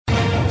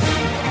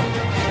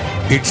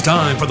It's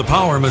time for the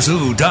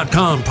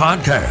PowerMizzou.com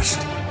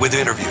podcast with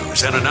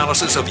interviews and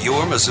analysis of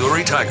your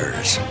Missouri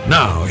Tigers.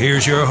 Now,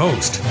 here's your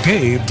host,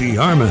 Gabe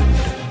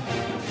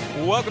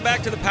DeArmond. Welcome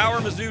back to the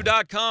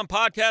PowerMizzou.com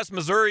podcast.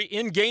 Missouri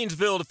in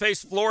Gainesville to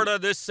face Florida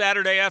this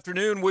Saturday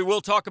afternoon. We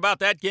will talk about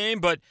that game,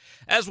 but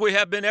as we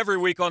have been every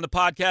week on the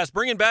podcast,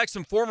 bringing back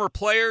some former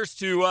players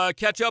to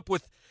catch up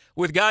with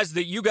guys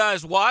that you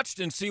guys watched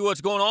and see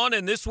what's going on.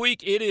 And this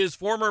week it is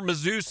former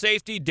Mizzou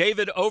safety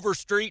David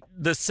Overstreet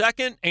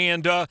II.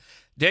 And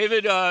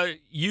David,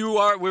 we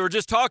were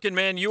just talking,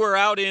 man, you are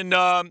out in,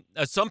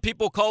 some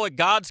people call it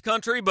God's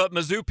country, but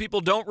Mizzou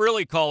people don't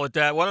really call it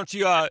that. Why don't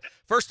you,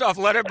 first off,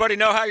 let everybody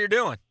know how you're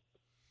doing?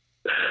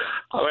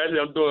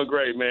 I'm doing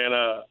great, man.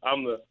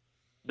 I'm the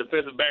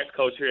defensive backs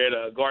coach here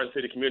at Garden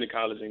City Community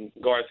College in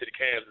Garden City,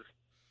 Kansas.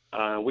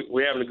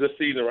 We're having a good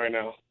season right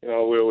now. You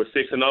know, we're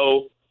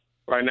 6-0.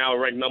 Right now,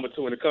 we're ranked number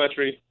 2 in the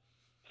country.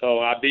 So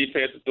our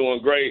defense is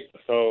doing great.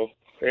 So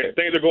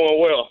things are going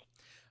well.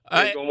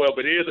 But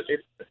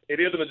it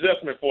is an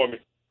adjustment for me.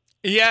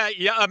 Yeah.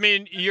 I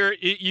mean,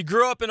 you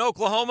grew up in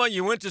Oklahoma,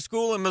 you went to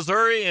school in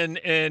Missouri,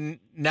 and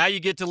now you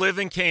get to live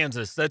in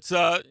Kansas. That's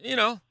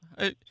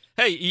hey,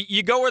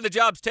 you go where the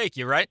jobs take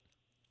you, right?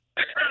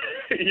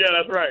 Yeah,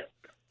 that's right.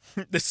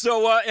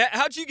 So,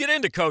 how'd you get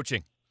into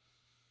coaching?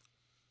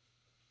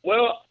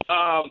 Well,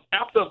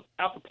 after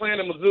playing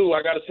in Mizzou,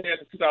 I got a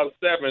chance in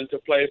 2007 to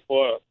play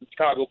for the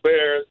Chicago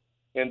Bears,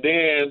 and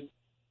then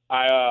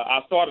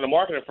I started a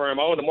marketing firm.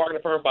 I owned a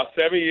marketing firm for about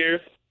 7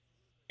 years,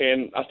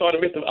 and I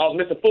was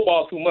missing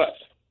football too much,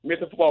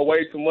 missing football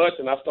way too much,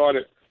 and I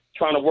started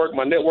trying to work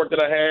my network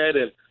that I had.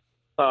 And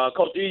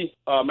Coach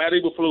Matt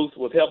Eberflus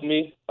was helping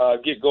me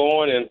get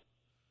going and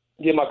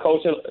get my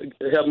coaching,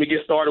 helped me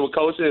get started with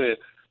coaching. And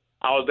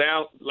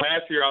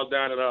last year I was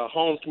down at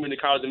Holmes Community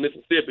College in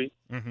Mississippi.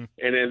 Mm-hmm.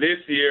 And then this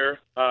year,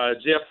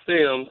 Jeff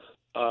Sims,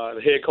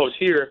 the head coach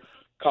here,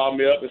 called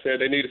me up and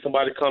said they needed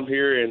somebody to come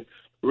here and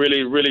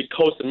really, really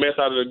coach the mess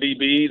out of the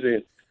DBs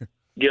and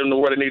get them to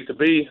where they needed to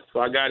be.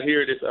 So I got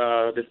here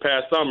this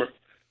past summer,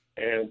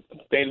 and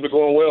things have been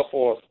going well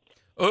for us.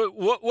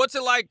 What's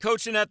it like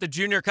coaching at the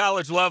junior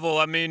college level?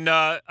 I mean,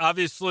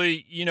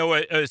 obviously,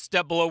 a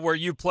step below where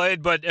you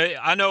played, but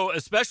I know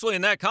especially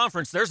in that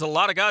conference, there's a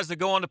lot of guys that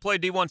go on to play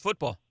D1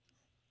 football.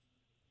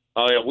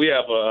 Oh,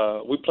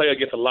 yeah, we play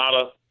against a lot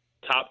of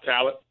top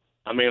talent.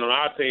 I mean, on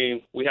our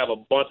team, we have a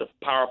bunch of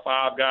Power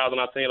 5 guys on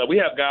our team. Like, we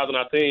have guys on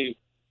our team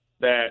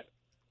that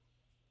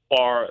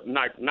are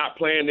not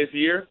playing this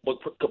year, but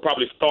could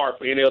probably start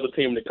for any other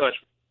team in the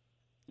country.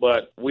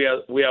 But we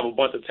have a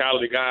bunch of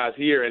talented guys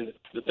here, and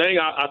the thing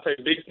I take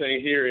the biggest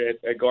thing here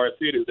at Garden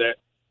City is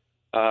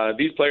that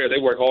these players, they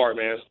work hard,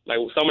 man. Like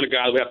some of the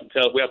guys,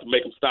 we have to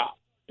make them stop.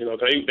 You know,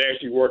 'cause they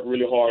actually work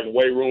really hard in the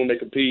weight room. They're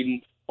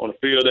competing on the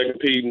field. They're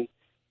competing,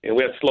 and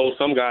we have to slow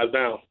some guys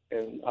down.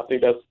 And I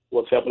think that's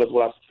what's helping us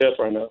with our success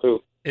right now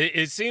too.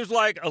 It seems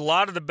like a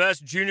lot of the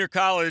best junior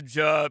college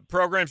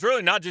programs,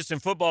 really not just in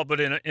football but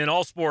in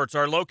all sports,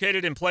 are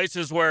located in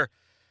places where,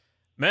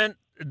 man,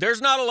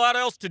 there's not a lot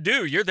else to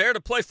do. You're there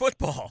to play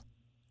football.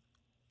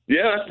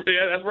 Yeah,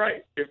 that's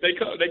right. If they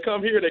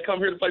come here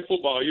to play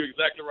football. You're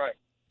exactly right.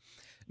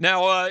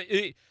 Now,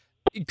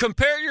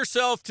 compare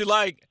yourself to,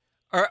 like,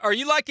 are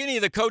you like any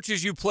of the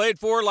coaches you played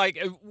for? Like,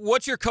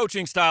 what's your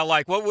coaching style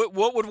like? What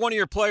would one of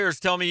your players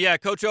tell me? Yeah,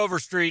 Coach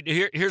Overstreet,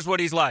 here's what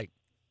he's like.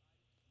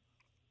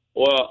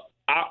 Well,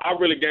 I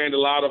really gained a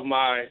lot of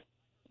my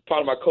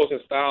coaching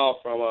style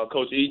from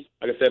Coach E.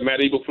 Like I said, Matt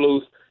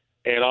Eberflus.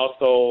 And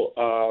also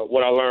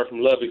what I learned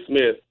from Lovie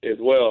Smith as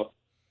well.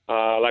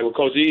 Like with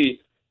Coach E,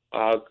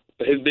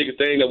 his biggest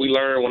thing that we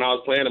learned when I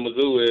was playing in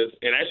Mizzou is,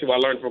 and actually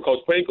what I learned from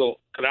Coach Pinkel,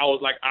 because that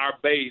was like our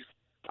base,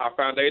 our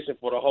foundation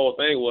for the whole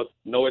thing was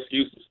no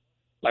excuses.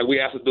 Like we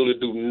absolutely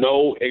do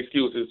no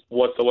excuses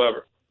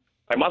whatsoever.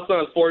 Like my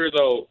son's 4 years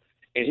old,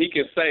 and he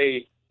can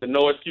say the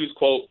no excuse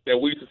quote that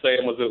we used to say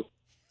in Mizzou.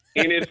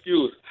 Any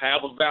excuse,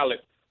 have a valid,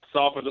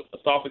 softens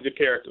your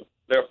character.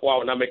 Therefore, I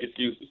will not make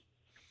excuses.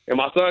 And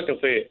my son can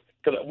say it.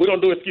 Because we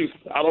don't do excuses.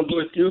 I don't do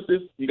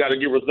excuses. You got to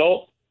get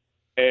results.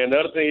 And the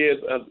other thing is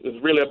it's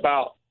really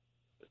about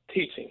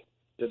teaching.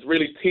 It's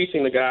really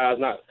teaching the guys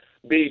not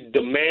be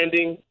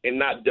demanding and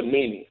not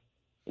demeaning.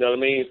 You know what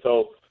I mean?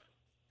 So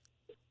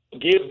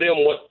give them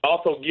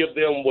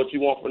what you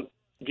want them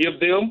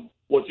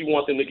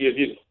to give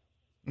you.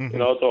 Mm-hmm. You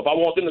know, so if I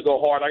want them to go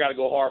hard, I got to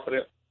go hard for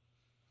them.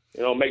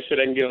 You know, make sure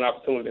they can get an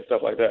opportunity and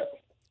stuff like that.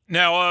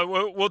 Now,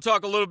 we'll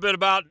talk a little bit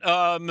about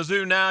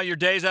Mizzou now, your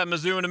days at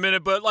Mizzou in a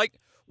minute, but, like,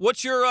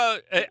 what's your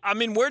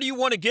where do you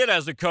want to get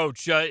as a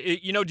coach? Do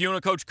you want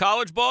to coach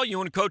college ball? You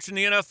want to coach in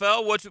the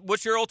NFL?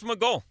 What's your ultimate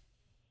goal?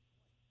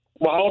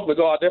 My ultimate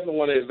goal, I definitely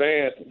want to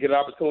advance, get an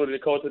opportunity to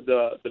coach at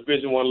the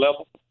Division I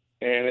level.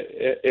 And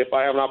if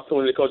I have an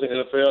opportunity to coach in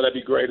the NFL, that'd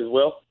be great as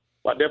well.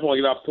 But I definitely want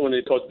to get an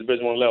opportunity to coach at the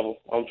Division I level.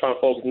 I'm trying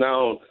to focus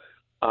now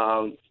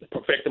on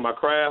perfecting my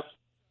craft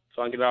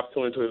so I can get an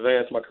opportunity to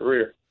advance my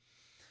career.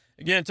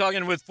 Again,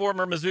 talking with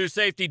former Mizzou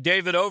safety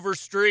David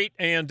Overstreet.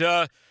 And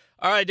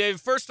All right, Dave.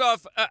 First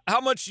off,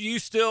 how much do you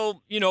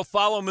still,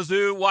 follow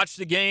Mizzou, watch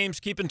the games,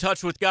 keep in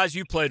touch with guys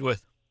you played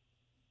with?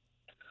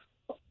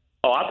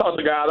 Oh, I talk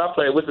to guys I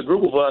played with. The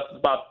group of us,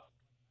 about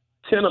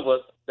 10 of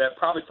us that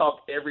probably talk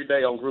every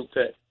day on group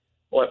text,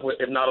 or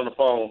if not on the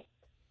phone.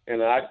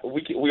 And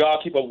we all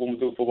keep up with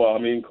Mizzou football. I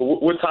mean,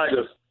 we're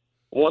Tigers.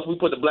 Once we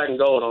put the black and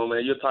gold on,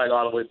 man, you're Tiger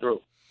all the way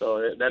through.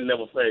 So that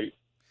never fades.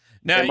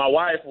 Now, and my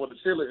wife was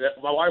a cheerleader.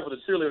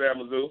 At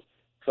Mizzou,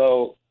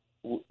 so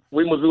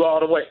we Mizzou all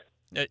the way.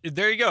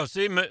 There you go.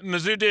 See,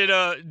 Mizzou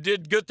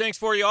did good things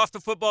for you off the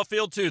football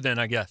field too. Then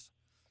I guess.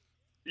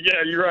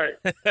 Yeah, you're right.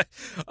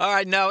 All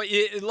right, now,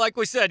 like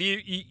we said,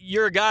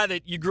 you're a guy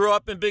that you grew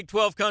up in Big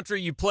 12 country.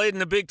 You played in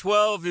the Big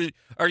 12.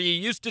 Are you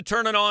used to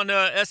turning on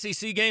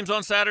SEC games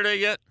on Saturday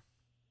yet?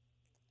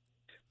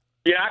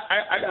 Yeah,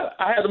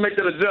 I had to make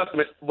that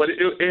adjustment, but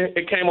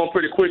it came on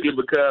pretty quickly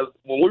because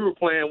when we were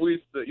playing, we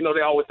used to,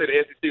 they always say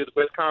the SEC is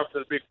the best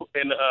conference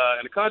in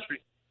the country.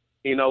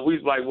 We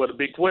was like what the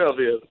Big 12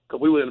 is because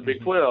we were in the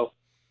Big 12.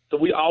 So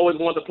we always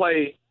wanted to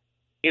play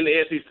in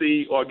the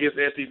SEC or against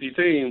SEC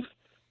teams.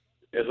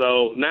 And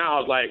so now I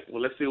was like,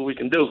 well, let's see what we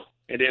can do.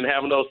 And then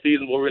having those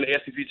seasons where we're in the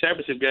SEC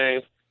championship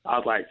games, I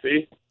was like,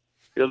 see,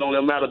 it was only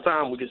a matter of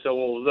time we could show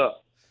what was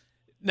up.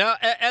 Now,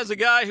 as a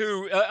guy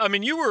who,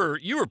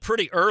 you were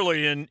pretty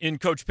early in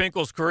Coach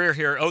Pinkel's career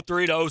here,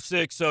 03 to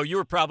 06, so you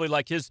were probably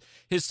like his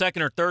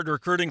second or third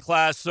recruiting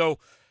class. So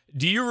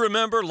do you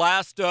remember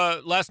last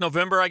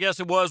November, I guess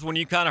it was, when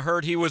you kind of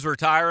heard he was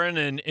retiring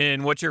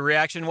and what your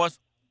reaction was?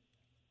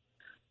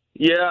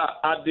 Yeah,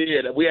 I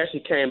did. We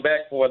actually came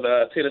back for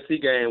the Tennessee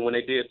game when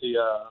they did the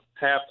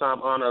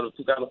halftime honor of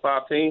the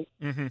 2005 team.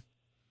 Mm-hmm.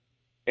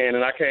 And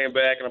then I came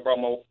back and I brought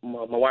my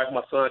wife and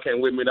my son came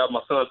with me. That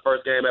was my son's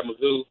first game at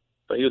Mizzou.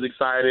 So he was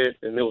excited,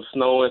 and it was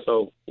snowing.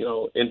 So,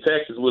 in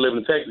Texas, we live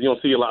in Texas, you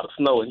don't see a lot of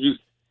snow in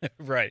Houston.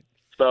 Right.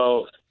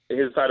 So he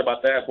was excited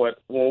about that.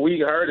 But when we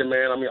heard it,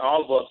 man,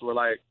 all of us were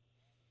like,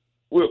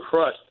 we were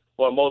crushed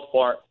for the most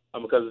part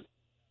because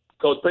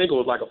Coach Pinkel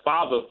was like a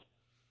father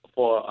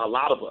for a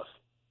lot of us.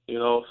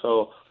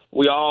 So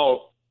we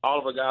all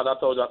of the guys I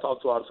told you I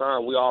talked to all the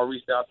time, we all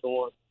reached out to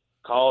him,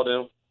 called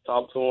him,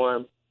 talked to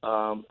him.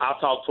 I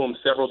talked to him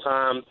several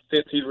times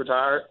since he's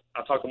retired.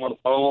 I talked to him on the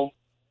phone.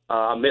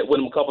 I met with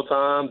him a couple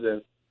times.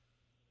 And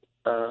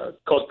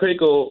Coach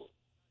Pinkel,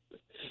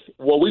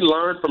 what we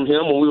learned from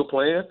him when we were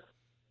playing,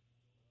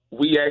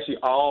 we actually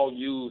all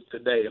use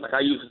today. Like I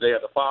use it today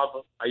as a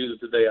father. I use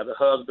it today as a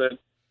husband.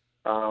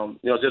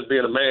 Just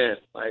being a man,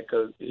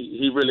 because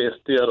he really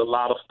instilled a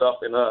lot of stuff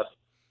in us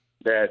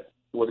that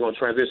was going to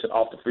transition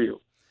off the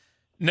field.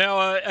 Now,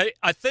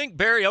 I think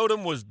Barry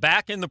Odom was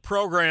back in the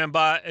program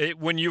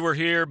when you were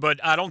here,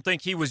 but I don't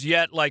think he was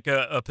yet like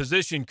a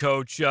position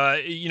coach.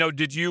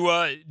 Did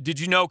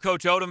you know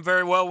Coach Odom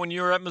very well when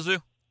you were at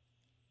Mizzou?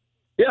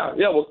 Yeah.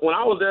 When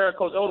I was there,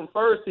 Coach Odom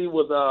first, he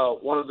was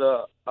one of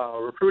the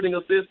recruiting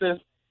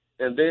assistants,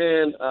 and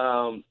then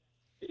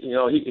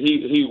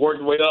he worked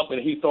his way up,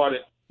 and he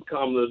started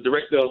becoming the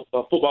director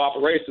of football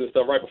operations and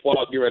stuff right before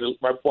I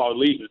was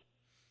leaving.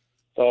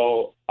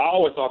 So I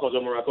always saw Coach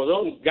Odom around. Coach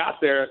Odom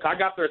got there. I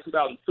got there in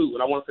 2002,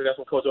 and I want to say that's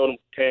when Coach Odom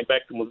came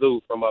back to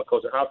Mizzou from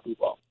coaching high school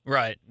ball.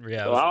 Right.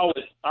 Yeah. So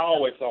I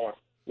always saw him.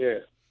 Yeah.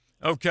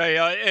 Okay.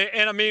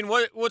 And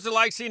what's it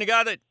like seeing a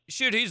guy that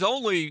he's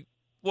only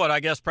I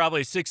guess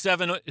probably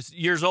 6-7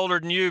 years older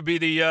than you be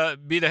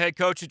the head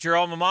coach at your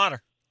alma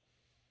mater?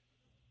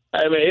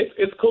 Hey man,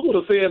 it's cool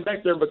to see him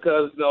back there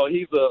because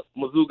he's a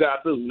Mizzou guy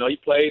too. He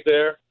played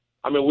there.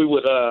 We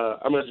would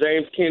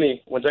James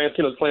Kenny, when James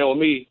Kenny was playing with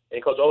me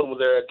and Coach Odom was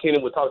there,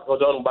 Kenny would talk to Coach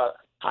Odom about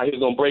how he was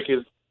going to break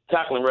his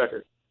tackling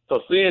record.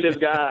 So seeing this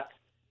guy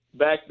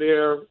back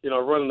there,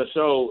 running the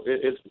show,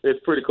 it's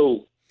pretty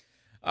cool.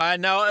 I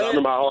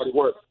remember how hard he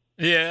worked.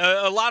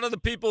 Yeah, a lot of the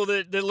people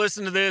that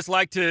listen to this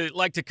like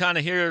to kind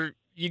of hear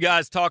you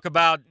guys talk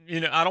about,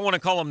 I don't want to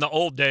call them the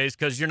old days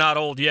because you're not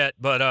old yet,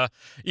 but,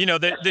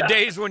 the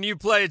days when you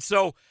played.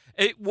 So,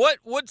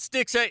 what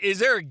sticks out? Is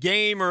there a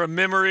game or a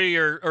memory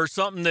or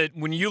something that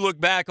when you look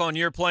back on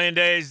your playing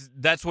days,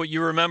 that's what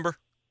you remember?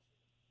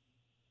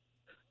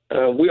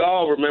 We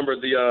all remember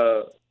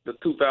the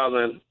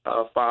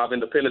 2005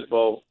 Independence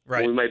Bowl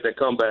when we made that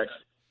comeback.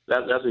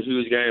 That's a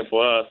huge game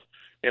for us.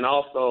 And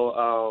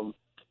also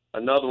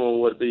another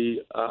one would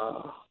be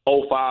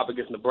 05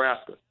 against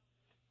Nebraska.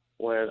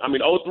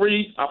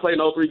 03, I played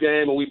an 03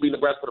 game and we beat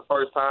Nebraska for the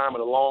first time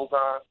in a long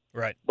time.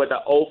 Right. But the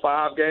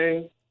 05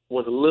 game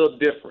was a little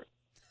different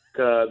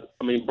because,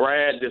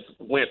 Brad just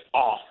went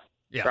off.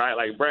 Yeah. Right?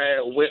 Like Brad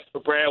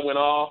went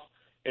off,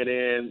 and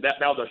then that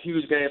was a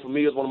huge game for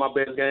me. It was one of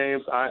my best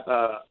games. I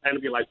ended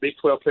up getting like Big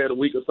 12 Player of the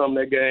Week or something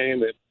that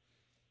game.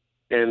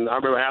 And I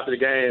remember after the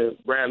game,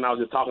 Brad and I was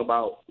just talking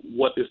about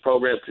what this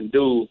program can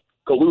do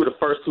because we were the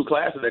first two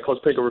classes that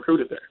Coach Pinkel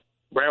recruited there.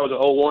 Brad was an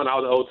 01, I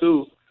was an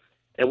 02.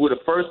 And we were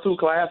the first two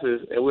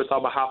classes, and we were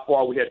talking about how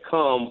far we had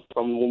come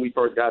from when we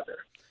first got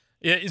there.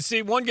 Yeah, you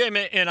see, one game,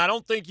 and I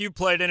don't think you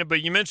played in it,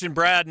 but you mentioned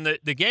Brad, and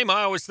the game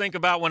I always think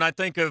about when I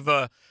think of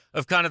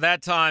kind of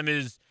that time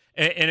is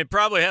and it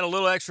probably had a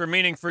little extra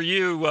meaning for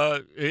you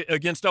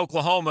against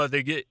Oklahoma,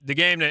 the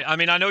game that, I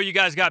mean, I know you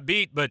guys got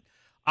beat, but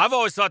I've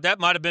always thought that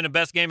might have been the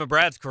best game of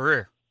Brad's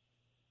career.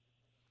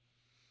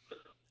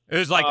 It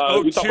was like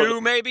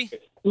 02 maybe?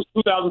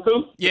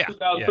 2002? Yeah.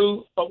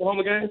 2002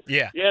 Oklahoma game?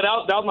 Yeah. Yeah,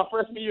 that was my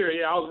freshman year.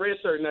 Yeah, I was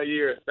redshirting that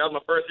year. That was my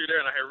first year there,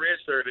 and I had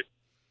redshirted.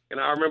 And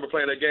I remember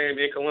playing that game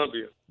in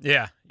Columbia.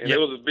 Yeah. And it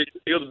was a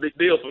big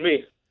deal for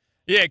me.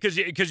 Yeah,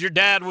 because your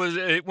dad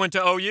went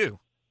to OU.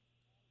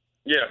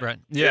 Yeah. Right.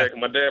 Yeah.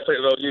 My dad played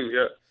at OU,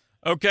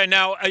 yeah. Okay,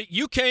 now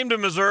you came to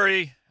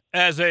Missouri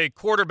as a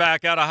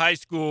quarterback out of high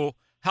school.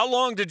 How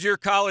long did your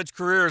college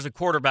career as a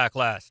quarterback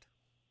last?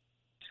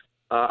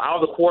 I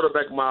was a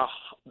quarterback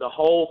the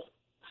whole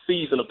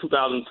season of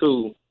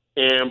 2002,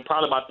 and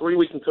probably about 3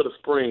 weeks into the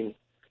spring.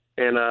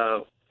 And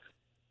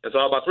so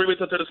about 3 weeks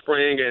into the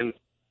spring, and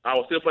I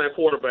was still playing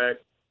quarterback,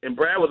 and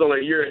Brad was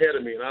only a year ahead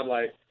of me, and I'm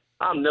like,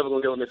 I'm never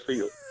going to get on this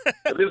field.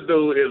 This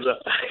dude is a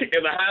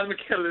Heisman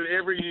candidate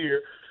every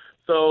year.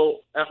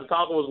 So after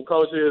talking with some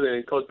coaches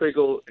and Coach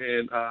Pinkle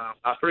and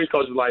our strength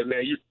coach was like,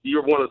 man,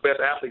 you're one of the best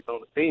athletes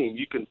on the team.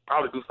 You can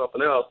probably do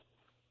something else.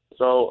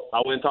 So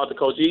I went and talked to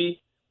Coach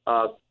E,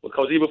 with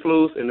Coach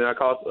Eberflus, and then I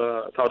talked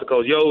to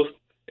Coach Yost,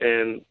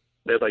 and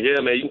they was like, yeah,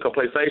 man, you can come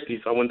play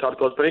safety. So I went and talked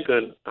to Coach Pinkle,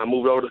 and I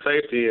moved over to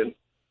safety, and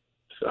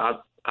so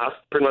I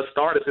pretty much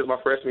started since my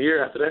freshman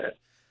year after that.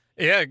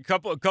 Yeah, a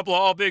couple of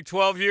all Big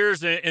 12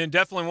 years, and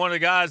definitely one of the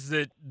guys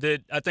that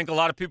I think a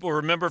lot of people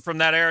remember from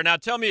that era. Now,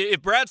 tell me,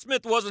 if Brad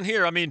Smith wasn't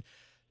here, I mean,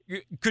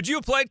 could you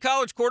have played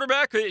college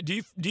quarterback? Do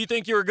you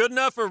think you were good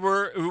enough, or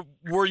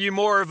were you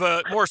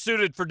more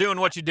suited for doing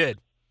what you did?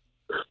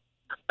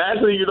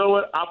 Actually, you know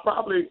what? I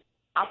probably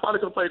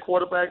could have played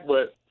quarterback,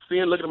 but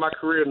looking at my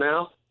career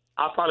now,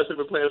 I probably should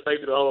have been playing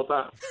safety the whole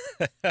time.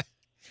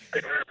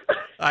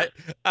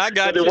 I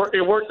got you.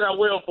 It worked out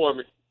well for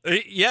me.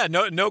 Yeah,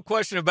 no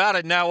question about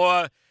it. Now,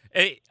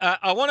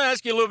 I want to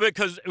ask you a little bit,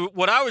 because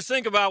what I always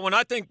think about when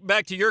I think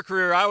back to your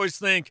career, I always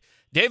think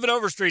David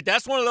Overstreet.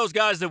 That's one of those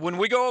guys that when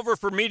we go over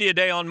for media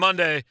day on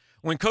Monday,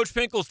 when Coach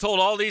Pinkle's told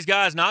all these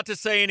guys not to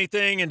say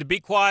anything and to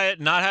be quiet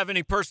and not have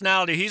any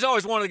personality, he's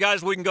always one of the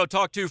guys we can go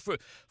talk to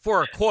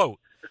for a quote.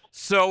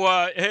 So,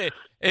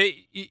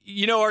 hey,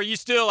 you know, are you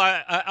still?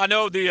 I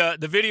know the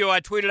video I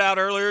tweeted out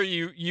earlier.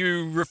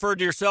 You referred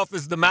to yourself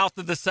as the mouth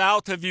of the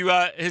South. Have you?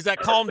 Has that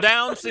calmed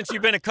down since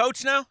you've been a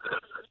coach now?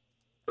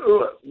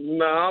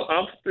 No,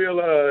 I'm still.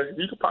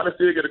 You can probably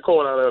still get a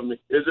quote out of me.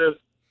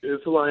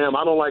 It's who I am.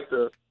 I don't like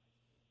to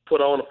put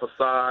on a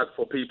facade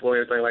for people or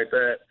anything like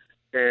that.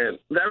 And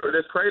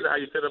that's crazy how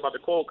you said about the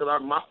quote,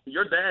 because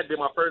your dad did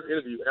my first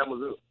interview at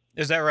Mizzou.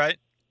 Is that right?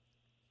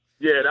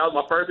 Yeah, that was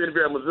my first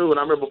interview at Mizzou, and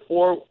I remember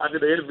before I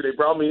did the interview, they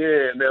brought me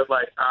in, and they was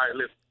like, all right,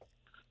 listen.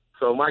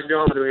 So Mike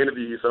Jones will do an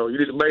interview, so you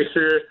need to make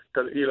sure,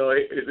 because, you know,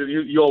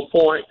 you're on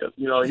point, because,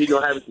 you know, he's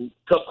going to have some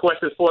tough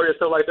questions for you and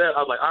stuff like that. I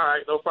was like, all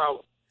right, no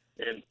problem.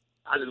 And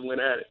I just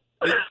went at it.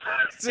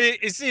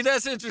 See,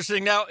 that's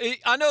interesting. Now,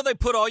 I know they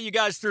put all you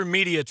guys through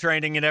media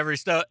training and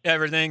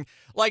everything.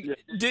 Like,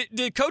 yeah.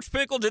 Did Coach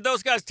Pinkle, did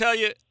those guys tell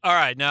you, all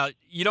right, now,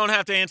 you don't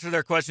have to answer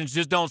their questions,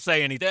 just don't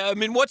say anything? I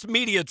mean, what's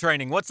media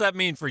training? What's that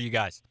mean for you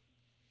guys?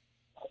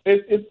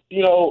 It's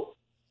you know,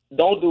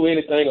 don't do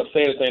anything or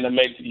say anything that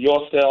makes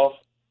yourself,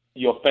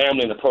 your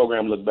family, and the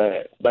program look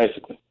bad,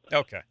 basically.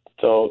 Okay.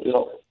 So, you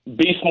know,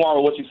 be smart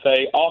with what you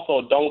say.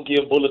 Also, don't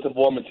give bulletin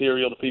board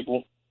material to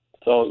people.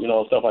 So, you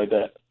know, stuff like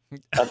that.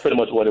 That's pretty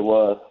much what it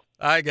was.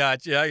 I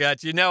got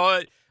you.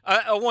 Now,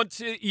 I want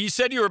to. You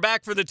said you were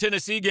back for the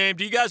Tennessee game.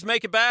 Do you guys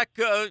make it back?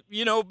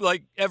 You know,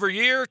 like every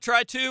year,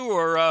 try to,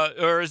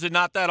 or is it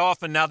not that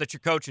often now that you're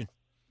coaching?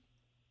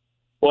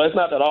 Well, it's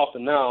not that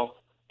often now,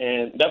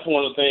 and that's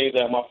one of the things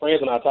that my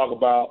friends and I talk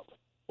about.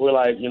 We're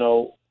like, you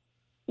know,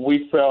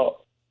 we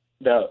felt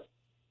that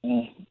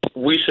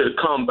we should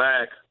come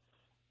back.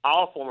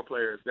 All former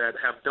players that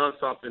have done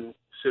something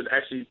should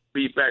actually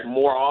be back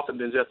more often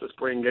than just a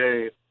spring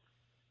game.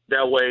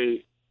 That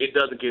way, it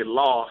doesn't get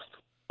lost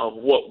of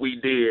what we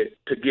did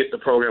to get the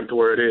program to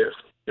where it is.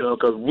 You know,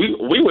 because we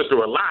went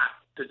through a lot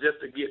to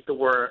get to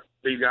where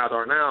these guys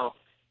are now.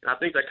 And I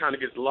think that kind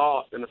of gets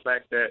lost in the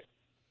fact that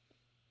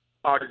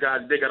all the guys,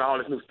 they got all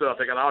this new stuff.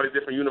 They got all these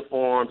different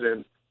uniforms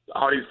and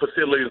all these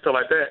facilities and stuff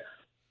like that.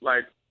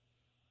 Like,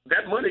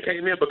 that money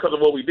came in because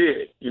of what we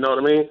did. You know what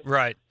I mean?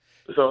 Right.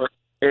 So,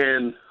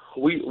 and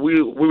we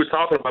were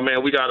talking about,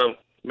 man, we got to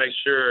make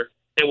sure.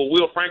 And with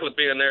Will Franklin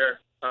being there,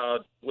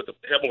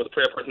 helping with the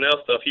player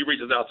personnel stuff, he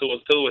reaches out to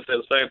us too and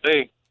says the same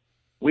thing.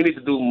 We need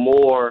to do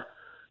more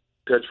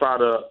to try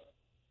to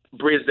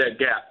bridge that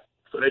gap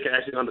so they can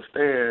actually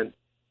understand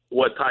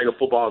what Tiger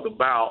football is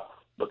about,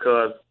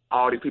 because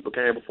all these people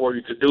came before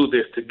you to do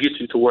this, to get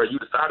you to where you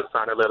decided to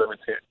sign a letter of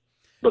intent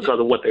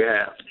because of what they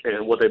have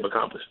and what they've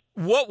accomplished.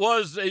 What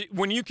was,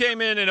 when you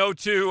came in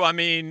 2002, I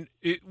mean,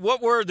 what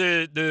were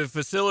the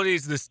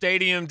facilities, the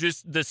stadium,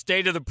 just the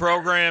state of the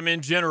program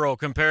in general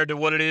compared to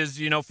what it is,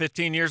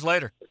 15 years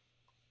later?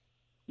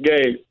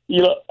 Gabe,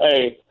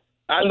 hey,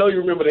 I know you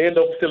remember the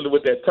Endo facility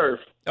with that turf.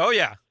 Oh,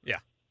 yeah.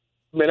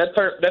 Man, that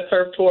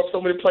turf tore up so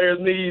many players'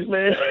 knees,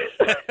 man.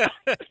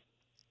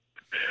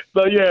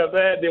 So yeah,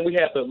 man. Then we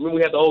had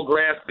the old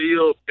grass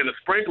field, and the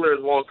sprinklers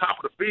were on top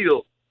of the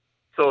field,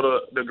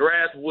 so the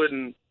grass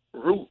wouldn't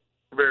root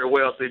very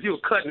well. So if you were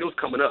cutting, it was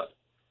coming up.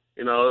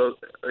 You know,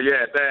 you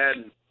had that,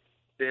 and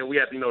then we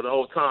had the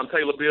old Tom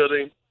Taylor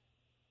building.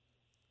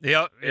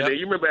 Yep. And then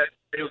you remember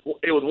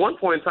it was one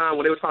point in time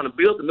when they were trying to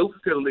build the new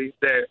facility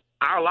that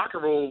our locker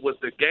room was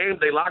the game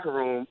day locker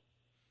room,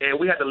 and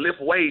we had to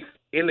lift weights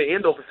in the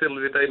indoor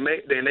facility that they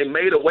made. Then they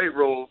made a weight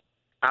room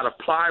out of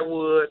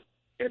plywood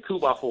and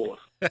 2x4s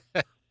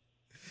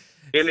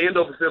in the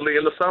indoor facility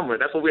in the summer.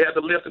 That's what we had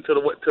to lift until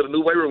the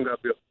new weight room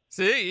got built.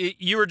 See,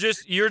 you were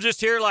just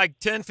here like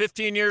 10,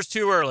 15 years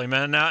too early,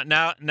 man.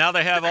 Now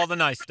they have all the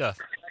nice stuff.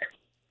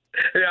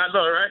 Yeah, I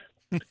know, right?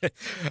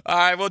 All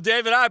right, well,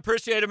 David, I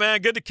appreciate it,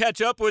 man. Good to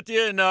catch up with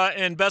you,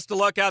 and best of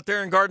luck out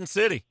there in Garden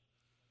City.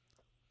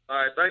 All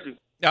right, thank you.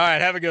 All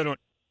right, have a good one.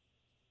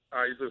 All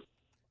right, you too.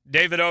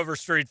 David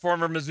Overstreet,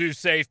 former Mizzou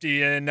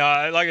safety, and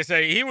like I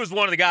say, he was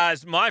one of the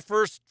guys. My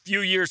first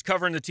few years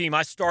covering the team,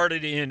 I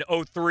started in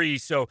 2003,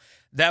 so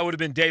that would have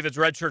been David's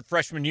redshirt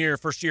freshman year,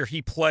 first year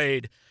he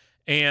played.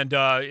 And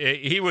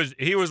he was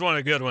one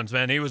of the good ones,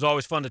 man. He was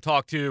always fun to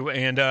talk to,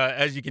 and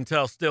as you can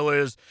tell, still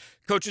is.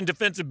 Coaching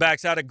defensive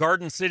backs out at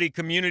Garden City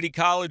Community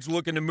College,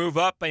 looking to move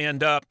up.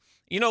 And,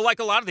 like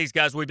a lot of these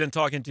guys we've been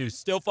talking to,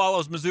 still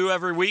follows Mizzou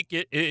every week.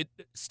 It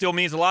still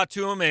means a lot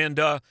to him, and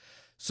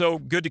so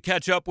good to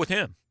catch up with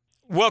him.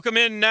 Welcome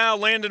in now,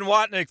 Landon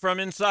Watnick from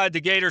Inside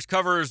the Gators,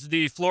 covers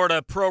the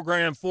Florida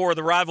program for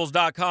the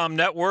Rivals.com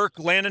network.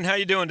 Landon, how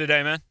you doing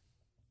today, man?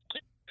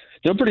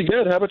 Doing pretty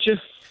good. How about you?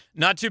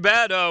 Not too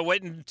bad.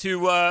 Waiting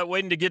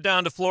to get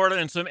down to Florida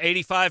in some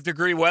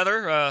 85-degree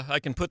weather. I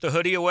can put the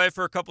hoodie away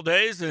for a couple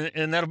days,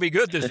 and that'll be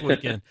good this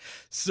weekend.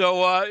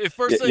 So, it's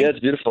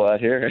beautiful out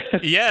here.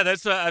 Yeah,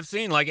 that's I've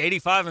seen like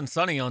 85 and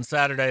sunny on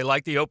Saturday,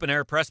 like the open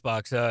air press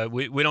box.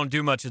 We don't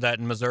do much of that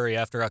in Missouri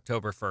after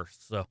October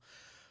 1st. So,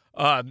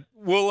 I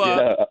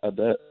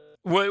bet.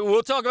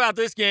 We'll talk about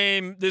this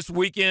game this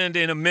weekend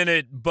in a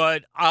minute,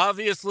 but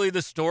obviously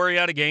the story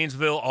out of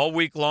Gainesville all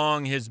week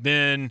long has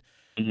been.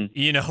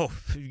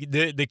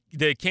 Mm-hmm.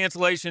 The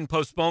cancellation,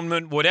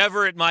 postponement,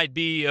 whatever it might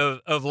be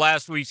of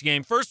last week's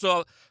game. First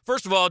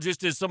of all,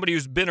 just as somebody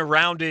who's been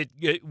around it,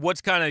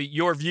 what's kind of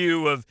your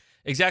view of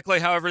exactly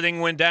how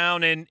everything went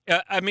down? And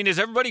is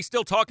everybody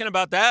still talking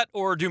about that,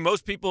 or do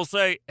most people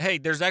say, "Hey,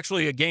 there's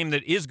actually a game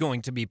that is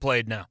going to be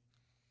played now"?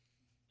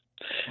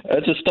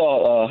 It's just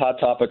a hot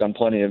topic on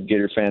plenty of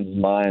Gator fans'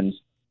 minds.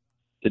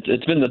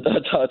 It's been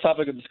the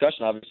topic of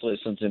discussion, obviously,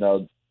 since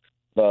middle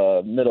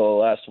of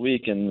last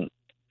week, and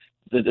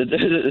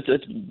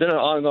it's been an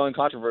ongoing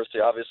controversy.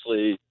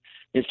 Obviously,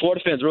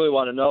 Florida fans really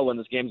want to know when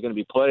this game's going to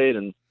be played,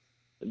 and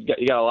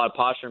you got a lot of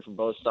posturing from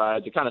both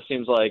sides. It kind of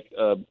seems like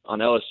on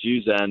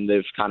LSU's end,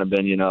 they've kind of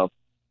been,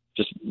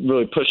 just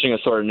really pushing a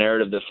sort of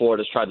narrative that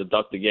Florida's tried to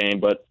duck the game,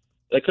 but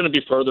that couldn't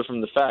be further from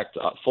the fact.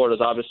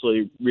 Florida's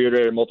obviously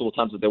reiterated multiple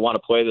times that they want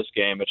to play this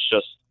game. It's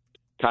just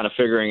kind of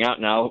figuring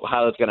out now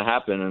how that's going to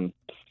happen, and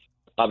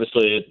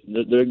obviously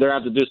they're going to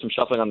have to do some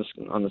shuffling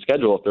on the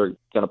schedule if they're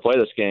going to play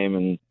this game.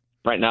 And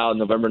right now,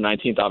 November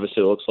 19th,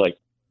 obviously it looks like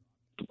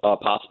a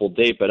possible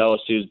date, but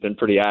LSU's been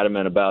pretty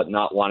adamant about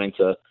not wanting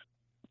to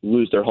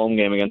lose their home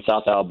game against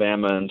South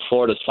Alabama, and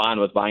Florida's fine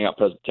with buying out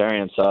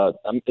Presbyterian. So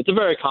it's a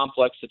very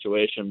complex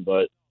situation,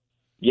 but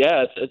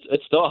yeah,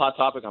 it's still a hot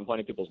topic on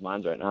plenty of people's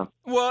minds right now.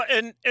 Well,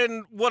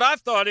 and what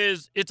I've thought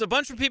is it's a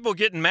bunch of people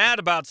getting mad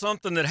about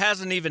something that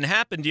hasn't even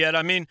happened yet.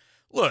 I mean,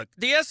 look,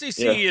 the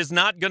SEC is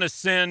not going to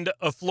send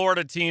a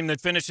Florida team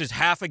that finishes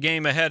half a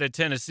game ahead of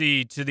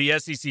Tennessee to the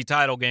SEC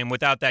title game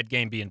without that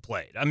game being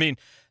played. I mean,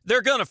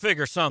 they're going to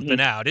figure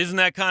something out. Isn't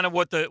that kind of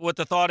what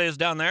the thought is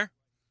down there?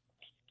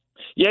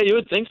 Yeah, you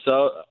would think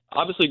so.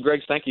 Obviously,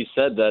 Greg Sankey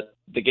said that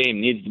the game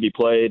needs to be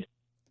played.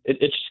 It's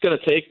just going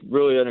to take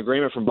really an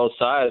agreement from both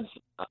sides.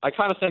 I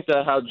kind of think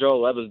that how Joe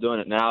Lev is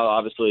doing it now,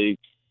 obviously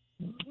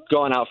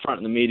going out front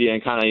in the media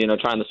and kind of,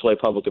 trying to sway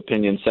public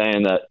opinion,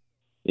 saying that,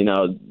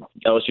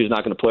 LSU is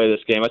not going to play this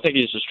game. I think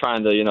he's just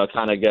trying to,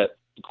 kind of get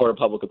the court of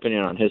public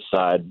opinion on his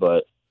side.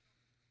 But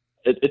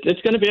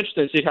it's going to be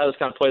interesting to see how this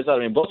kind of plays out.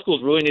 I mean, both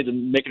schools really need to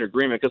make an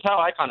agreement because how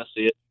I kind of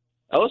see it,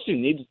 LSU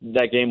needs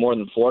that game more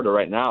than Florida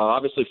right now.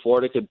 Obviously,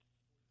 Florida could,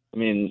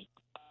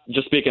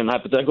 just speaking in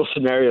hypothetical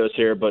scenarios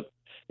here, but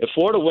if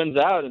Florida wins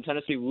out and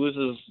Tennessee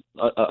loses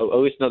at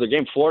least another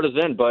game,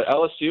 Florida's in. But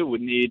LSU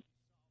would need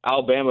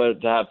Alabama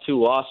to have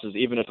 2 losses,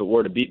 even if it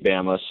were to beat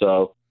Bama.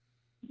 So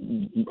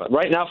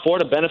right now,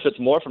 Florida benefits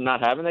more from not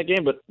having that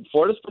game. But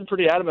Florida's been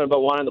pretty adamant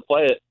about wanting to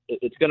play it.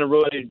 It's going to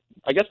really,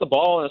 I guess, the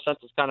ball in a sense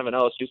is kind of an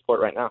LSU sport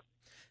right now.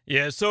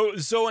 Yeah. So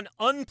an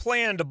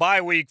unplanned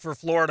bye week for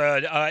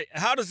Florida.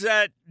 How does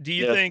that, do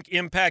you think,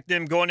 impact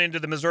them going into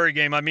the Missouri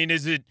game? I mean,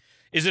 is it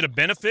a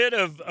benefit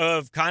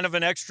of kind of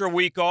an extra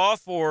week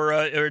off,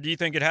 or do you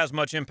think it has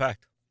much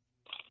impact?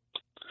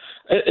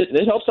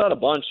 It helps out a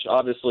bunch,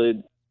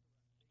 obviously.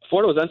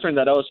 Florida was entering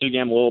that LSU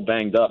game a little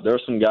banged up. There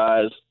were some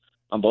guys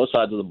on both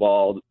sides of the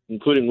ball,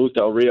 including Luke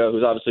Del Rio,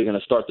 who's obviously going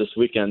to start this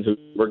weekend, who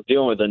we're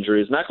dealing with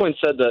injuries. McElwain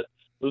said that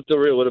Luke Del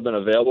Rio would have been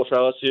available for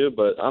LSU,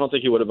 but I don't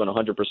think he would have been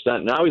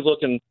 100%. Now he's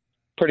looking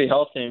pretty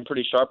healthy and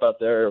pretty sharp out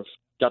there. I've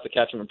got to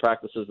catch him in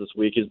practices this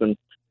week. He's been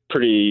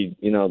pretty,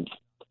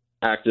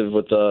 active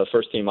with the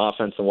first-team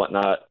offense and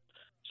whatnot.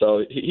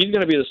 So he's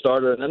going to be the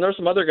starter. And then there's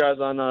some other guys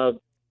on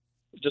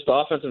just the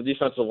offensive and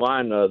defensive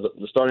line.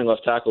 The starting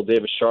left tackle,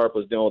 Davis Sharp,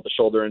 was dealing with a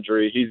shoulder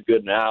injury. He's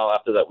good now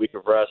after that week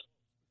of rest.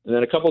 And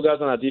then a couple guys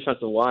on that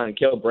defensive line.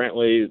 Caleb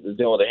Brantley is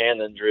dealing with a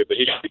hand injury, but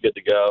he should be good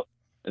to go.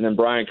 And then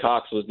Brian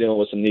Cox was dealing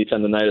with some knee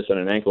tendonitis and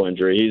an ankle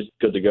injury. He's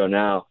good to go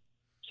now.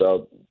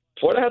 So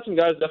Florida had some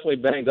guys definitely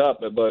banged up,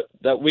 but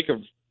that week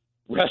of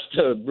rest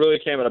really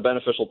came at a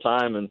beneficial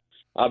time. And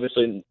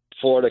obviously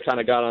Florida kind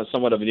of got on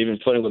somewhat of an even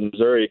footing with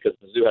Missouri because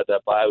Mizzou had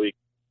that bye week,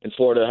 and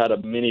Florida had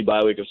a mini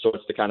bye week of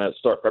sorts to kind of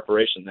start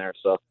preparation there.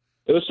 So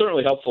it was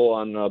certainly helpful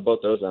on both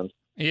those ends.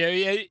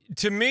 Yeah.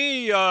 To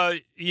me,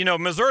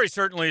 Missouri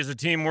certainly is a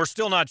team. We're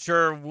still not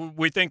sure.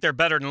 We think they're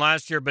better than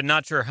last year, but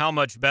not sure how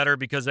much better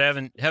because they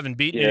haven't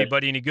beaten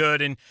anybody any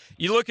good. And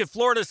you look at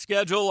Florida's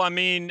schedule. I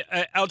mean,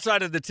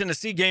 outside of the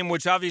Tennessee game,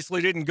 which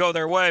obviously didn't go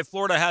their way,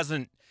 Florida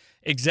hasn't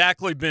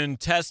exactly been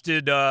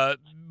tested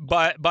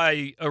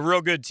by a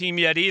real good team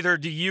yet either.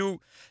 Do you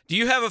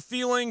have a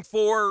feeling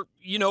for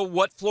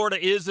what Florida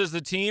is as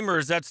a team, or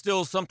is that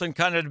still something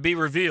kind of to be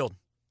revealed?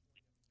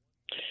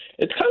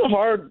 It's kind of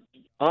hard.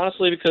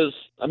 Honestly, because,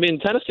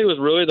 Tennessee was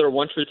really their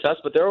one true test,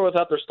 but they were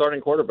without their starting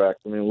quarterback.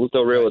 Luke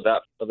Del Rio was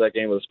out of that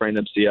game with a sprained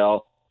MCL.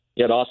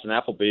 You had Austin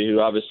Appleby,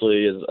 who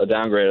obviously is a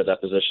downgrade at that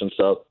position.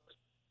 So,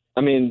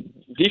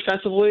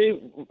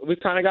 defensively, we've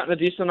kind of gotten a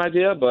decent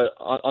idea, but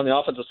on the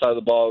offensive side of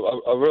the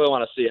ball, I really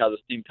want to see how this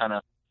team kind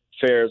of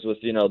fares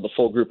with, the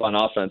full group on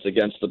offense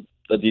against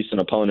a decent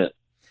opponent.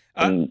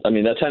 And,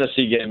 that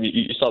Tennessee game,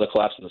 you saw the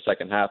collapse in the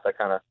second half. That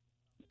kind of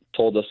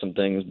told us some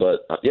things.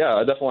 But, I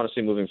definitely want to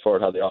see moving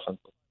forward how the offense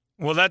 –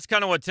 well, that's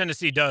kind of what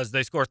Tennessee does.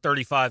 They score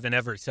 35 in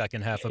every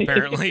second half,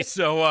 apparently.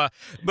 So,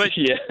 but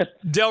yeah.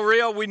 Del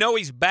Rio, we know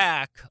he's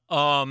back.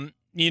 Is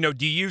he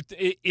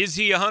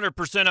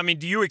 100%?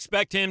 Do you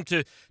expect him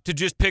to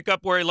just pick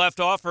up where he left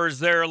off, or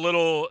is there a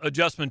little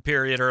adjustment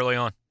period early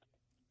on?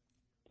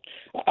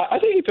 I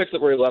think he picks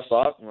up where he left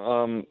off.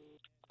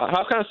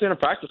 I've kind of seen in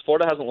practice,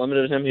 Florida hasn't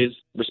limited him. He's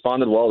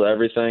responded well to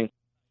everything.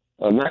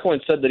 McElwain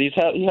said that he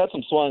had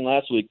some swelling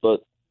last week,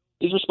 but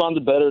he's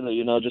responded better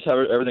to, just how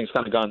everything's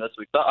kind of gone this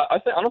week. So I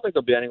don't think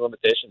there'll be any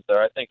limitations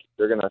there. I think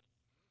they're going to,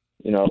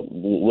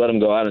 let him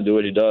go out and do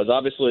what he does.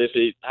 Obviously, if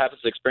he happens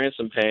to experience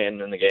some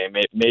pain in the game,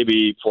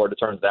 maybe Florida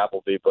turns to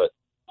Appleby. But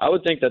I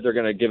would think that they're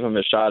going to give him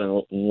a shot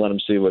and let him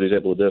see what he's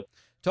able to do.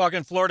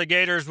 Talking Florida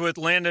Gators with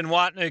Landon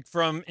Watnick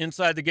from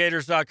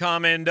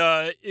InsideTheGators.com. And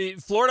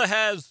Florida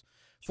has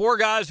 4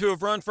 guys who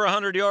have run for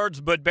 100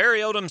 yards, but Barry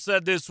Odom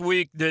said this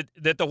week that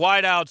the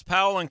wideouts,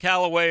 Powell and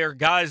Callaway, are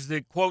guys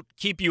that, quote,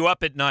 keep you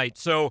up at night.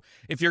 So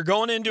if you're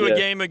going into a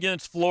game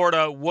against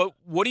Florida,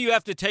 what do you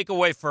have to take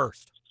away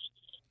first?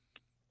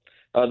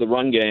 The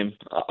run game.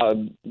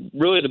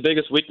 Really the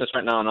biggest weakness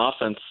right now on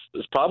offense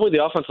is probably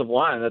the offensive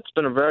line. It's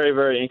been a very,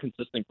 very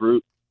inconsistent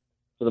group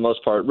for the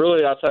most part.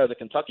 Really outside of the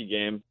Kentucky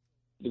game,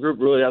 the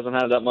group really hasn't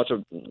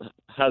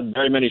had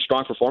very many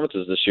strong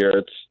performances this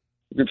year.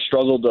 The group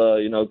struggled,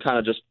 kind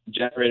of just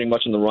generating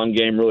much in the run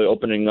game, really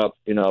opening up,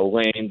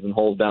 lanes and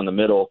holes down the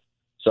middle.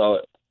 So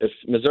if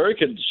Missouri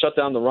could shut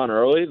down the run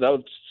early, that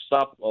would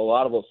stop a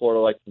lot of what Florida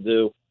likes to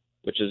do,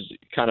 which is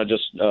kind of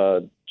just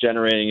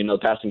generating, the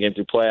passing game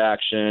through play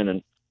action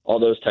and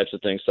all those types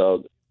of things.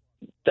 So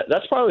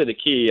that's probably the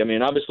key.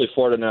 Obviously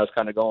Florida now is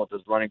kind of going with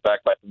this running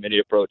back by committee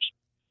approach.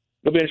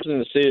 It'll be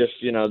interesting to see if,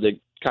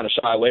 they kind of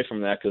shy away from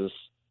that because,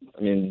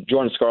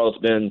 Jordan Scarlett's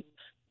been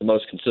the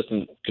most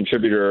consistent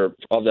contributor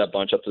of that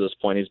bunch up to this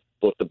point. He's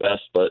both the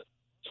best, but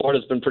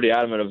Florida's been pretty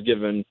adamant of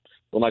giving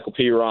Michael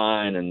P.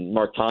 Ryan and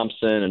Mark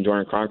Thompson and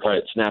Jordan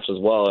Cronkite snaps as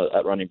well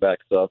at running back.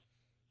 So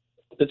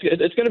it's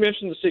going to be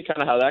interesting to see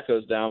kind of how that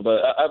goes down.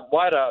 But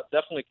wide out,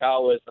 definitely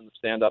Callaway's been the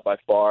stand-up by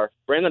far.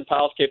 Brandon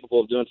Powell's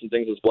capable of doing some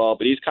things as well,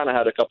 but he's kind of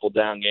had a couple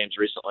down games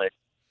recently.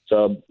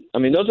 So,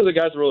 those are the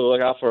guys to really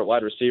look out for at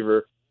wide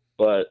receiver.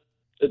 But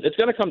it's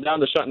going to come down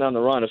to shutting down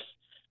the run.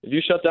 If you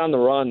shut down the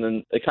run,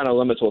 then it kind of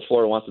limits what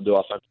Florida wants to do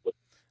offensively.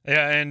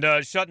 Yeah,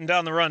 and shutting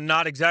down the run,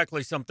 not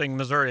exactly something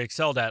Missouri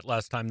excelled at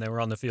last time they were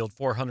on the field,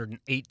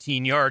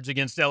 418 yards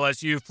against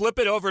LSU. Flip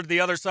it over to the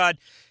other side.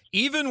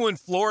 Even when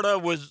Florida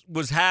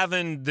was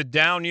having the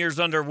down years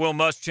under Will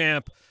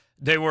Muschamp,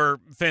 they were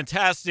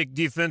fantastic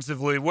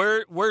defensively.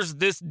 Where's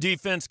this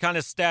defense kind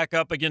of stack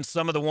up against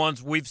some of the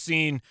ones we've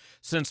seen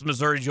since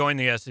Missouri joined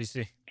the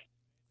SEC?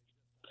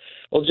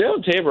 Well,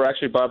 Jalen Tabor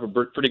actually brought up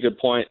a pretty good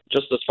point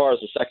just as far as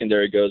the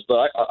secondary goes,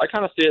 but I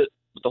kind of see it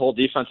with the whole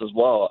defense as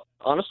well.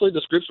 Honestly,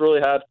 this group's really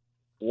had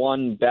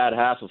one bad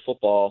half of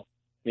football.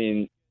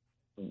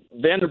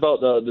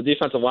 Vanderbilt, the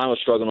defensive line was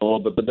struggling a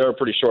little bit, but they were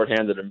pretty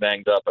shorthanded and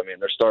banged up.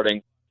 They're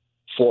starting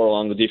 4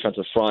 along the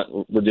defensive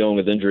front. We're dealing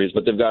with injuries,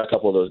 but they've got a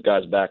couple of those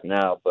guys back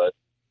now. But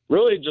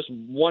really just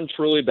one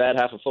truly bad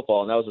half of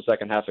football, and that was the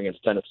second half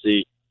against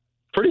Tennessee.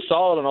 pretty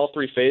solid on all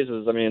three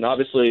phases. I mean,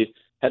 obviously,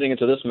 heading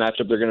into this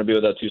matchup, they're going to be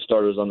without two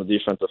starters on the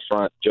defensive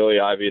front. Joey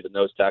Ivey, the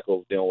nose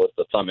tackle, is dealing with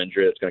a thumb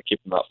injury that's going to keep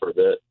him out for a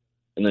bit.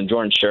 And then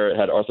Jordan Sherritt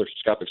had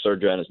arthroscopic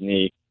surgery on his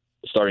knee,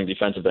 the starting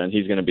defensive end.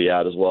 He's going to be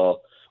out as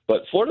well.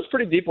 But Florida's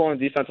pretty deep on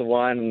the defensive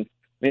line. And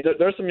I mean,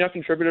 there's some young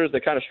contributors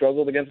that kind of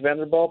struggled against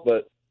Vanderbilt,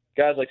 but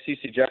guys like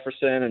CeCe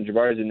Jefferson and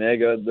Jabari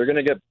Zuniga, they're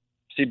going to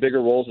see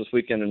bigger roles this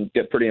weekend and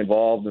get pretty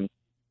involved. And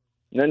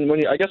then when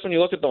you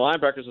look at the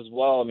linebackers as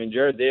well, I mean,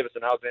 Jared Davis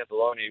and Alex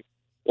Anzalone,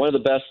 one of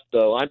the best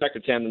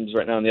linebacker tandems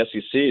right now in the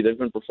SEC. They've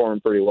been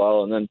performing pretty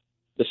well. And then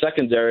the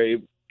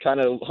secondary, kind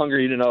of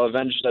hungry to,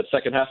 avenge that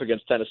second half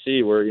against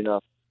Tennessee where,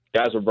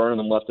 guys were burning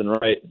them left and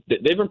right.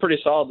 They've been pretty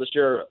solid this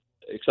year,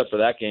 except for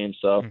that game.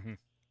 So,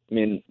 I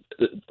mean,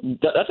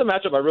 that's a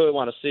matchup I really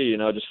want to see,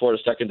 just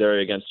Florida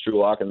secondary against Drew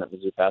Lock and that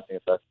Mizzou passing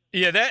attack.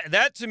 Yeah,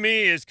 that to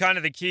me is kind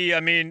of the key. I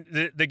mean,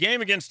 the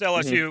game against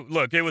LSU,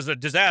 look, it was a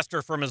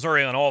disaster for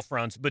Missouri on all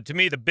fronts. But to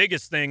me, the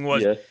biggest thing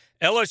was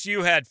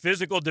LSU had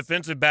physical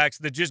defensive backs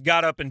that just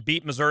got up and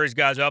beat Missouri's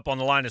guys up on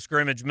the line of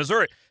scrimmage.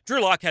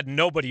 Drew Lock had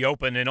nobody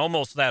open in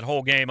almost that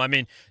whole game. I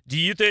mean, do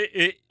you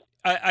think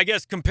I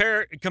guess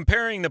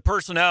comparing the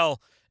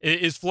personnel,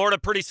 is Florida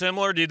pretty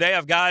similar? Do they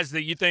have guys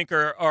that you think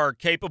are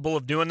capable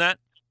of doing that?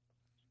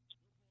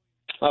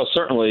 Oh,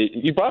 certainly.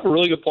 You brought up a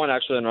really good point,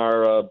 actually, in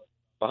our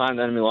Behind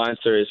the Enemy Line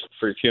series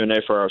for your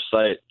Q&A for our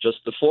site. Just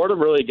the Florida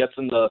really gets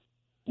into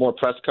more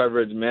press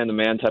coverage,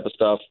 man-to-man type of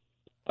stuff.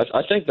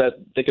 I think that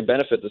they could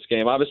benefit this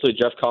game. Obviously,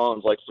 Jeff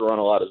Collins likes to run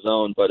a lot of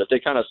zone, but if they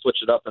kind of switch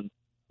it up and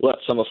let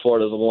some of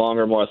Florida's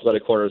longer, more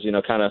athletic quarters,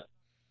 kind of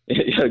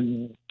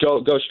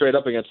go straight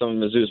up against some of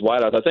Mizzou's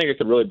wideouts, I think it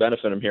could really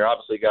benefit them here.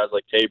 Obviously, guys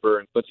like Tabor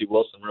and Quincy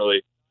Wilson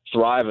really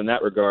thrive in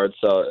that regard.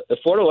 So if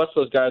Florida lets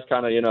those guys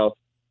kind of,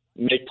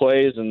 make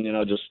plays and,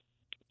 just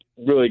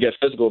really get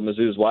physical with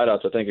Mizzou's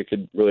wideouts, I think it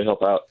could really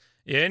help out.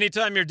 Yeah,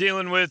 anytime you're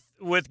dealing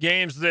with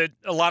games that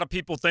a lot of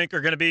people think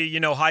are going to be,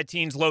 high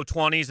teens, low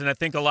 20s, and I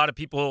think a lot of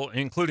people,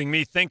 including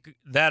me, think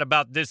that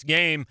about this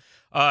game,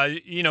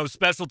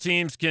 special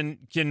teams can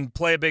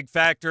play a big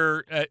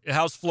factor.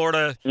 How's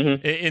Florida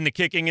in the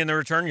kicking and the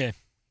return game?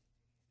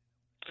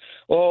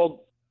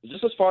 Well,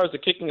 just as far as the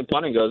kicking and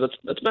punting goes,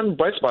 it's been a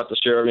bright spot this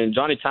year. I mean,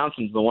 Johnny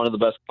Townsend's been one of the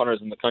best punters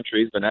in the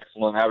country. He's been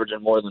excellent,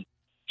 averaging more than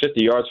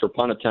 50 yards per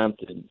punt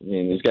attempt. I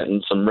mean, he's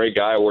getting some Ray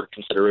Guy Award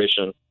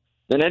consideration.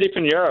 Then Eddie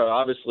Pinheiro,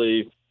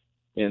 obviously,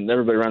 and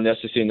everybody around the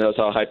SEC knows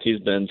how hyped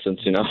he's been since,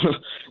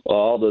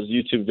 all those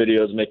YouTube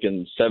videos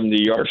making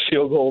 70-yard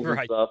field goals and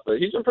stuff. But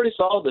he's been pretty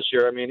solid this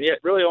year. I mean, he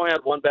really only had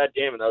one bad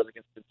game, and that was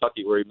against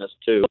Kentucky where he missed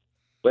two.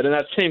 But in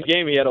that same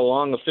game, he had a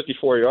long of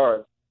 54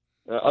 yards.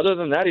 Other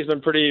than that, he's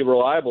been pretty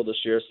reliable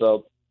this year.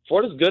 So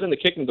Florida's good in the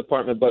kicking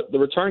department, but the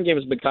return game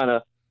has been kind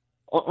of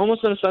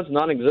almost in a sense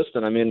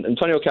non-existent. I mean,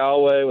 Antonio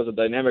Callaway was a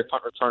dynamic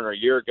punt returner a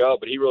year ago,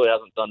 but he really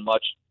hasn't done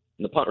much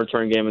in the punt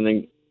return game. And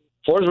then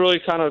Florida's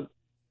really kind of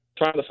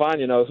trying to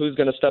find, who's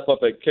going to step up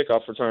at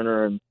kickoff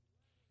returner, and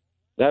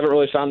they haven't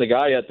really found the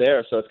guy yet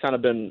there. So it's kind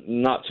of been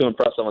not too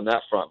impressive on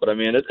that front. But I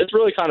mean, it's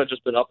really kind of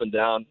just been up and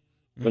down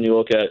when you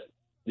look at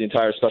the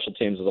entire special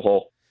teams as a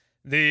whole.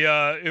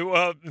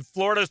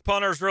 Florida's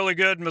punter's really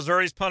good.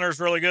 Missouri's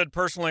punter's really good.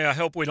 Personally, I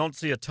hope we don't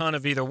see a ton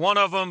of either one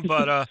of them.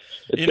 But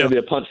it's going to be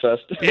a punt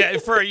fest. Yeah,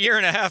 for a year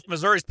and a half,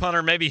 Missouri's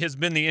punter maybe has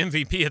been the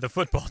MVP of the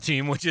football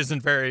team, which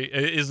isn't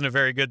a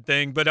very good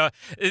thing. But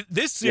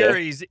this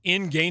series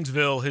in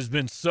Gainesville has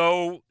been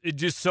so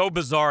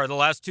bizarre. The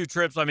last two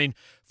trips, I mean,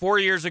 4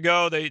 years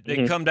ago they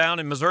come down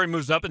and Missouri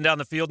moves up and down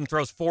the field and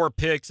throws 4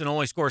 picks and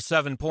only scores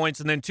 7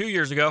 points, and then 2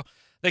 years ago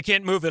they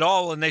can't move at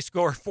all, and they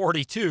score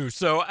 42.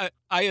 So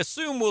I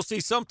assume we'll see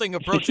something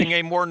approaching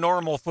a more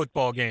normal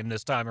football game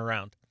this time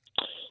around.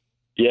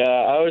 Yeah,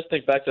 I always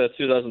think back to that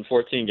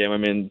 2014 game. I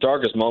mean,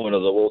 darkest moment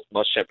of the World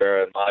Muschamp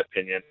era, in my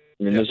opinion.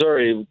 I mean,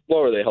 Missouri,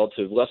 what were they held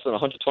to? Less than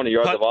 120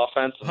 yards of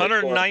offense.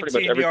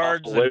 119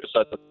 yards.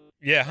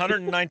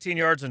 119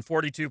 yards and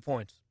 42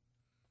 points.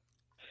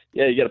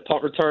 Yeah, you get a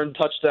punt return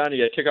touchdown.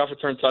 You get a kickoff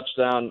return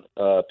touchdown,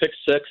 pick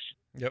six.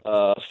 Yep.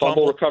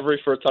 Fumble recovery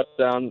for a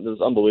touchdown. It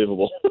was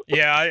unbelievable.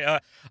 Yeah,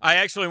 I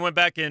actually went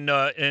back and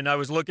I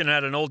was looking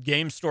at an old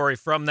game story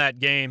from that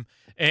game,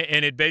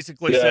 and it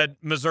basically said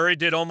Missouri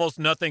did almost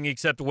nothing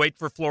except wait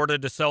for Florida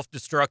to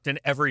self-destruct in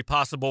every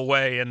possible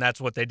way, and that's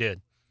what they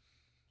did.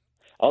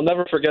 I'll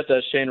never forget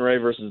that Shane Ray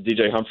versus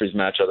DJ Humphries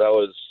matchup. That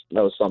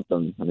was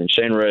something. I mean,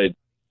 Shane Ray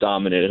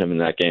dominated him in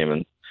that game,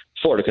 and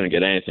Florida couldn't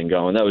get anything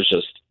going. That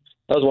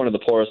was one of the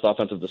poorest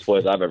offensive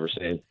displays I've ever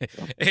seen.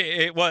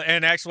 Well,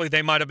 and actually,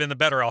 they might have been the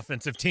better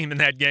offensive team in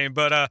that game.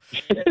 But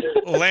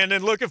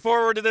Landon, looking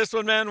forward to this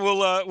one, man.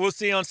 We'll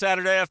see you on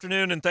Saturday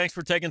afternoon, and thanks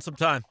for taking some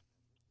time.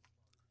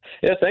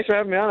 Yeah, thanks for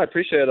having me on. I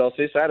appreciate it. I'll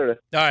see you Saturday.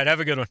 All right, have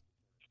a good one.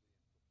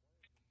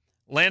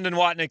 Landon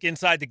Watnick,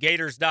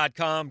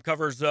 InsideTheGators.com,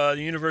 covers the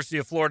University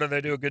of Florida.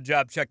 They do a good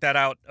job. Check that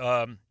out.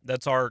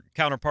 That's our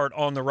counterpart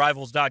on the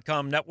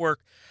Rivals.com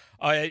network.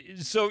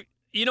 So,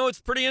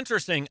 it's pretty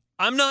interesting.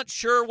 I'm not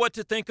sure what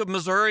to think of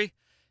Missouri,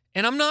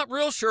 and I'm not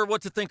real sure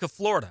what to think of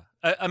Florida.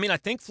 I mean, I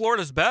think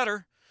Florida's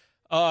better,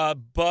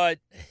 but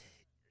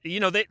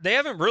they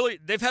haven't really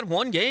 – they've had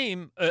one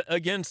game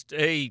against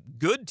a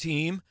good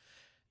team,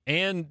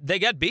 and they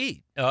got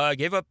beat.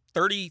 Gave up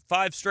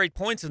 35 straight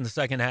points in the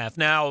second half.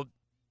 Now,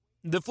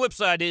 the flip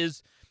side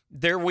is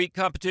their weak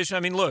competition. I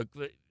mean, look,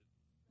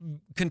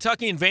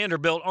 Kentucky and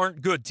Vanderbilt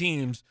aren't good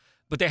teams,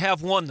 but they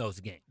have won those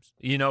games.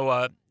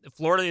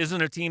 Florida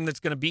isn't a team that's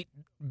going to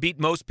beat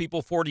most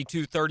people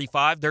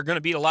 42-35. They're going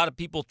to beat a lot of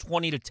people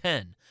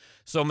 20-10.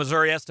 So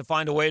Missouri has to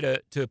find a way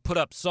to put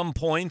up some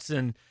points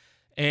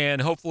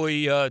and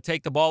hopefully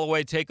take the ball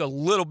away, take a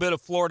little bit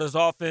of Florida's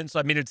offense.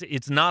 I mean,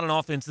 it's not an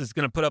offense that's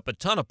going to put up a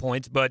ton of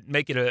points, but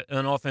make it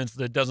an offense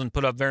that doesn't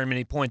put up very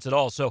many points at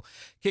all. So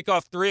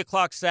kickoff 3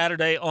 o'clock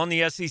Saturday on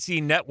the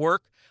SEC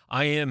Network.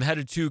 I am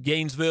headed to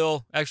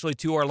Gainesville, actually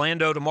to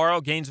Orlando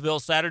tomorrow. Gainesville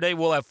Saturday.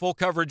 We'll have full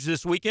coverage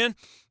this weekend.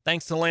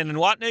 Thanks to Landon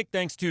Watnick.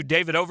 Thanks to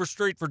David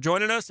Overstreet for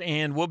joining us,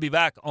 and we'll be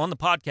back on the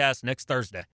podcast next Thursday.